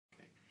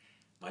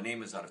My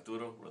name is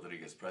Arturo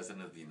S,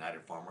 President of the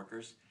United Farm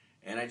Workers,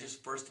 and I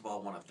just first of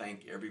all want to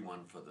thank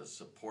everyone for the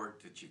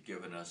support that you've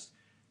given us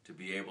to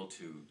be able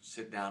to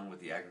sit down with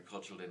the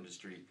agricultural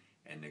industry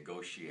and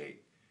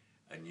negotiate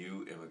a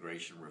new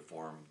immigration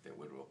reform that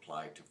would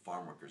apply to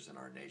farm workers in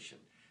our nation.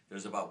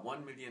 There's about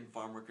 1 million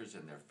farm workers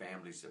and their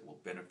families that will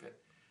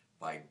benefit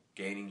by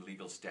gaining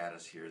legal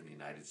status here in the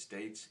United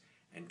States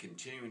and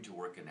continuing to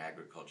work in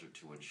agriculture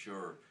to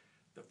ensure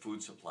the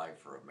food supply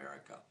for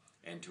America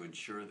and to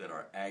ensure that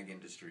our ag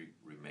industry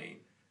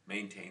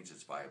maintains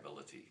its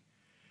viability.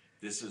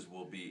 This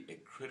will be a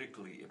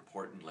critically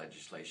important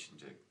legislation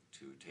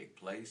to take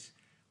place.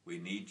 We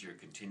need your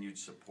continued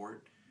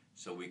support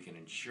so we can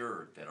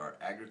ensure that our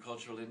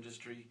agricultural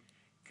industry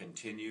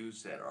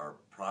continues, that our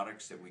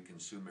products that we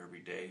consume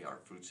every day, our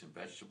fruits and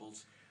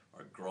vegetables,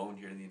 are grown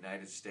here in the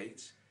United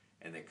States,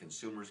 and that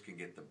consumers can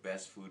get the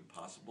best food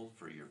possible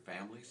for your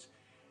families.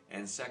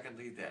 And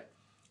secondly, that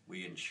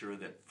we ensure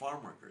that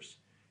farm workers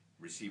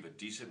receive a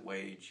decent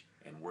wage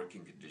and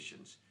working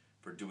conditions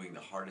for doing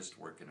the hardest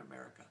work in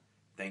America.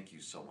 Thank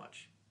you so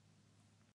much.